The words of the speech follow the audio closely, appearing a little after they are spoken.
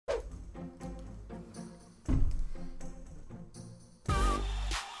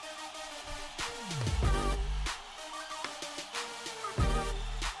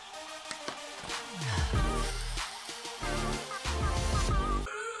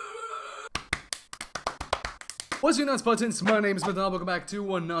What's going on, Spartans? My name is Metal. Welcome back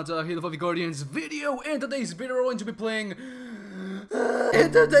to another Halo 5 Guardians video. In today's video, we're going to be playing...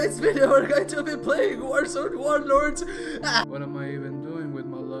 Warzone Warlords. What am I even doing with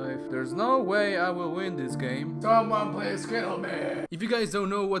my life? There's no way I will win this game. Someone please kill me. If you guys don't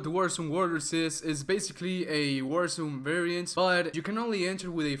know what the Warzone Warlords is, it's basically a Warzone variant, but you can only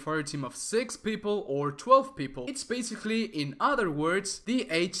enter with a fire team of 6 people or 12 people. It's basically, in other words, the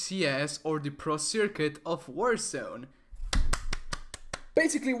HCS or the pro circuit of Warzone.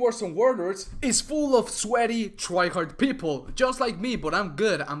 Basically, Warzone Warlords is full of sweaty, tryhard people, just like me, but I'm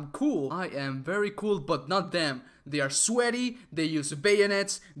good, I'm cool. I am very cool, but not them. They are sweaty, they use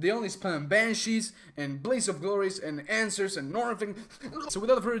bayonets, they only spam banshees, and blaze of glories, and answers, and nothing. So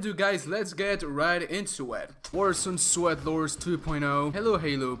without further ado, guys, let's get right into it. Warzone SWEATLORDS 2.0. Hello,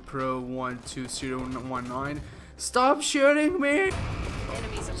 Halo Pro 12019. Stop shooting me!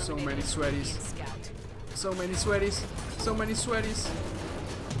 So many sweaties. So many sweaties. So many sweaties.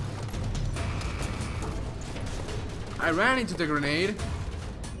 I ran into the grenade.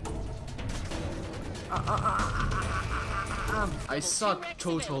 I suck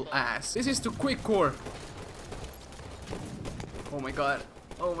total ass. This is the quick core. Oh my god.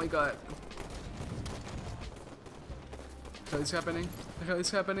 Oh my god. What the hell is happening? What the hell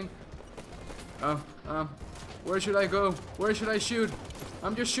is happening? Where should I go? Where should I shoot?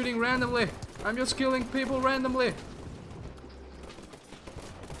 I'm just shooting randomly. I'm just killing people randomly.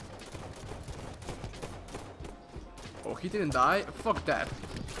 Oh, he didn't die? Fuck that.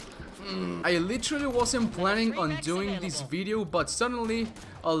 I literally wasn't planning on doing this video, but suddenly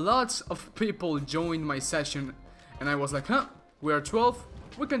a lot of people joined my session and I was like, huh, we are 12,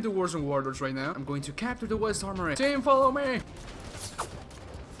 we can do Warzone Warlords right now. I'm going to capture the West Armory. Team, follow me!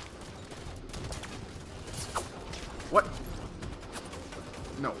 What?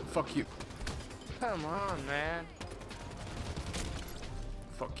 No, fuck you. Come on, man.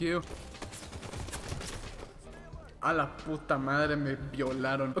 Fuck you. A la puta madre, me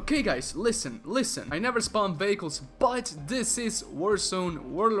violaron. Okay guys, listen. I never spawn vehicles, but this is Warzone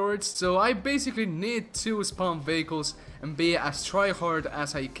Warlords, so I basically need to spawn vehicles and be as tryhard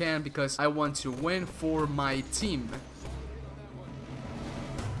as I can because I want to win for my team.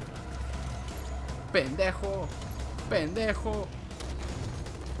 Pendejo. Pendejo.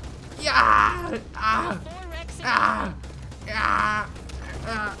 Yeah!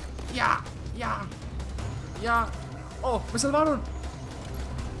 Ya. Oh, me salvaron.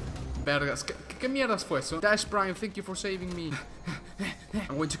 Vergas, ¿qué mierdas fue eso? Dash Prime, thank you for saving me.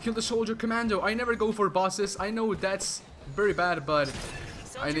 I'm going to kill the soldier commando. I never go for bosses. I know that's very bad, but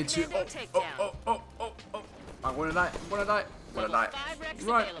I need to. Oh. I'm gonna die.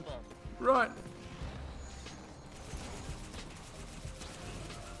 Run.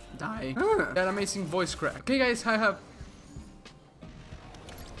 Die. That amazing voice crack. Okay, guys, I have.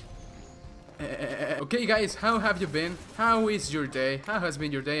 Okay guys, how have you been? How is your day? How has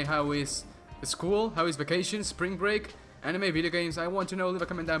been your day? How is school? How is vacation? Spring break? Anime, video games? I want to know. Leave a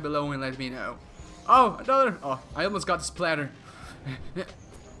comment down below and let me know. Oh, another! Oh, I almost got the splatter.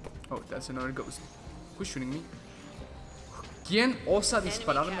 Oh, that's another ghost. Who's shooting me? ¿Quién osa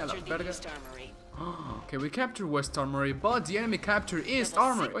dispararme a la verga? Okay, we captured West Armory, but the enemy captured East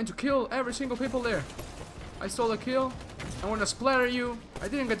Armory. I'm going to kill every single people there. I stole a kill. I want to splatter you. I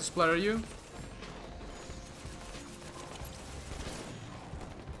didn't get to splatter you.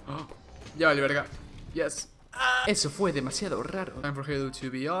 Ya vale, verga. Yes. Eso fue demasiado raro. Time for Halo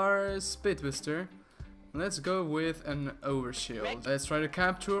 2BR, Speedbuster. Let's go with an overshield. Let's try to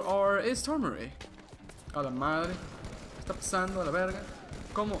capture our East Armory. A la madre. ¿Qué está pasando a la verga?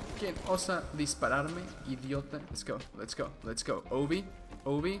 ¿Cómo? ¿Quién osa dispararme? Idiota. Let's go. Obi.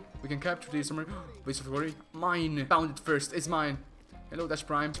 We can capture this armory. Base of glory. Mine. Found it first. It's mine. Hello, Dash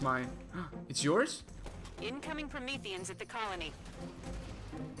Prime. It's mine. It's yours? Incoming Prometheans at the colony.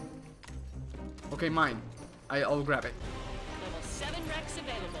 Okay, mine. I'll grab it. Level 7 Rex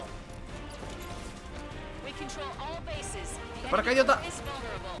available. We control all bases. Para acá, idiota.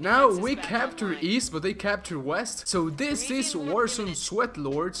 Now we capture East, but they capture West. So this is Warzone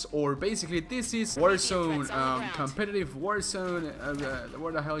SWEATLORDS, or basically this is Warzone competitive Warzone.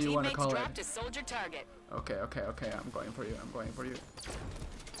 What the hell you want to call it? Okay. I'm going for you.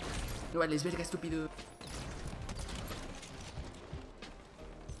 No vales, verga, estúpido.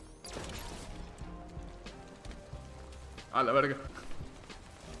 A la verga.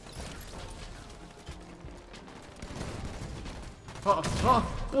 Oh,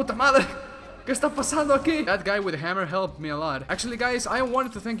 puta madre. ¿Qué está pasando aquí? That guy with the hammer helped me a lot. Actually, guys, I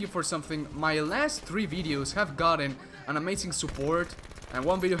wanted to thank you for something. My last 3 videos have gotten an amazing support. and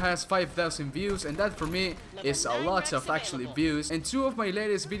one video has 5,000 views, and that for me is a lot of actually views. And 2 of my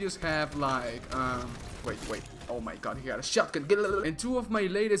latest videos have like wait, oh my god, he got a shotgun. And 2 of my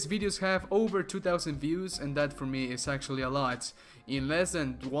latest videos have over 2,000 views, and that for me is actually a lot. In less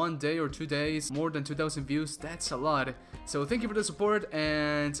than 1 day or 2 days, more than 2,000 views, that's a lot. So thank you for the support,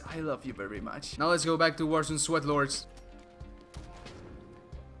 and I love you very much. Now let's go back to Warzone SWEATLORDS.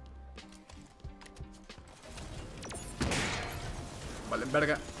 Vale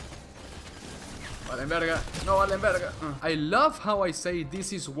verga. Vale verga. No vale verga. I love how I say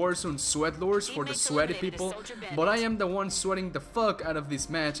this is Warzone SWEATLORDS for the sweaty people, but I am the one sweating the fuck out of this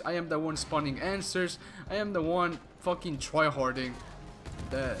match. I am the one spawning answers. I am the one fucking tryharding.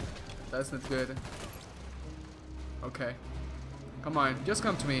 That's not good. Okay. Come on, just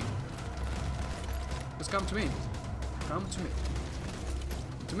come to me. Just come to me. Come to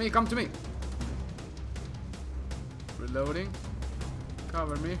me. Come to me. Reloading.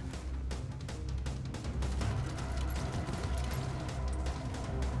 Cover me.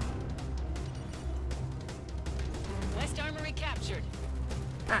 West Armory captured.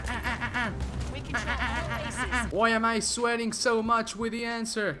 We control all bases. Why am I sweating so much with the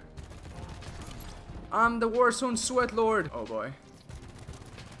answer? I'm the Warzone SWEATLORD. Oh boy.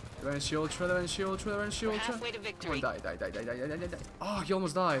 Revenge Ultra, Revenge Ultra, Revenge We're Ultra. halfway to Come victory. on, die. Oh, he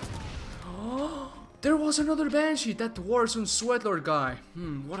almost died. There was another Banshee, that Warzone SWEATLORD guy.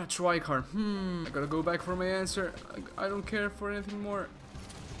 What a tryhard. I gotta go back for my answer. I don't care for anything more.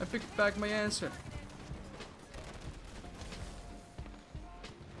 I picked back my answer.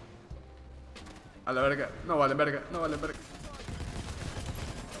 A la verga. No vale verga. No vale verga.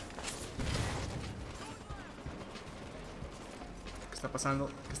 ¿Qué está pasando?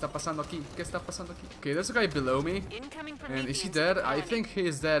 ¿Qué está pasando aquí? ¿Qué está pasando aquí? Okay, there's a guy below me. Incoming And is he Prometheans dead? at the I colony. think he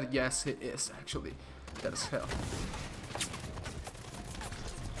is dead. Yes, he is actually. Dead as hell.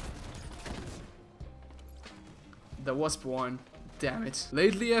 The wasp won. Damn it.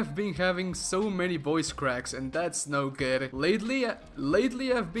 Lately I've been having so many voice cracks, and that's no good. Lately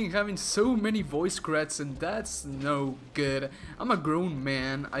I've been having so many voice cracks, and that's no good. I'm a grown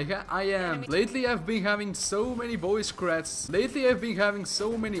man. I am. Lately I've been having so many voice cracks. Lately I've been having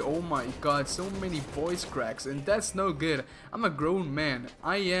so many, oh my god, so many voice cracks, and that's no good. I'm a grown man.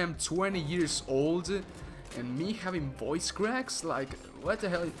 I am 20 years old, and me having voice cracks? Like, what the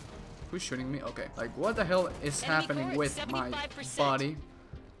hell? Who's shooting me? Okay. Like, what the hell is happening core with at my 75%. body?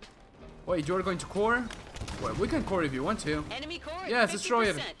 Wait, you're going to core? Well, we can core if you want to. Enemy core at Yes, destroy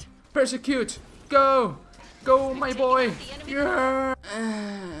it. 50%. Persecute! Go! Go, my taking boy! out the enemy Yeah!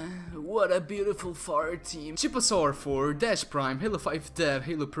 What a beautiful fire team. Chiposaur 4, Dash Prime, Halo 5 Dev,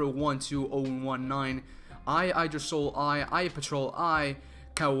 Halo Pro 12019, Hydrosol I Patrol I,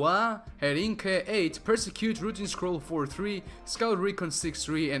 Kawa, Herinke 8, Persecute, Routine Scroll 4-3, Scout Recon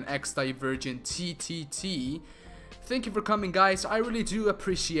 6-3, and X-Divergent TTT. Thank you for coming, guys. I really do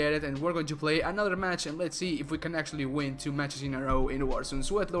appreciate it, and we're going to play another match, and let's see if we can actually win 2 matches in a row in Warzone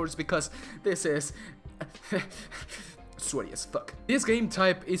SWEATLORDS, because this is sweaty as fuck. This game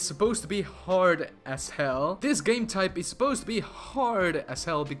type is supposed to be hard as hell. This game type is supposed to be hard as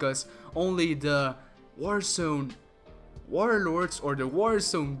hell because only the Warzone Warlords or the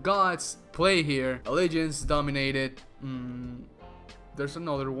Warzone gods play here. Allegiance dominated. There's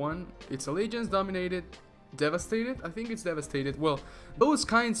another one. It's Allegiance dominated. Devastated? I think it's Devastated. Well, those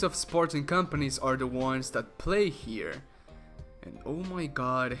kinds of sporting companies are the ones that play here. And oh my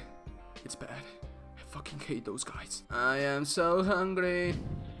god, it's bad. I fucking hate those guys. I am so hungry.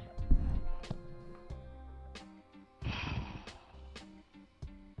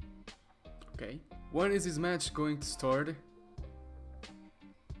 Okay. When is this match going to start?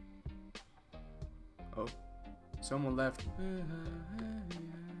 Oh, someone left.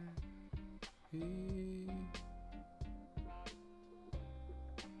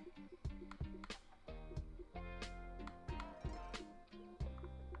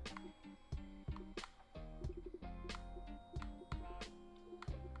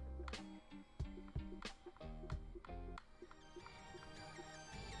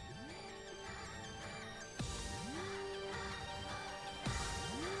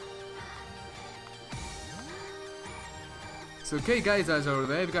 So okay guys, that's all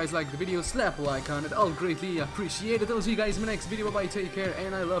there. If you guys liked the video, slap a like on it. I'll greatly appreciate it. I'll see you guys in my next video. Bye bye, take care,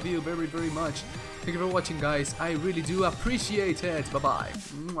 and I love you very, very much. Thank you for watching, guys. I really do appreciate it. Bye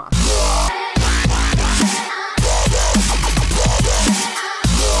bye.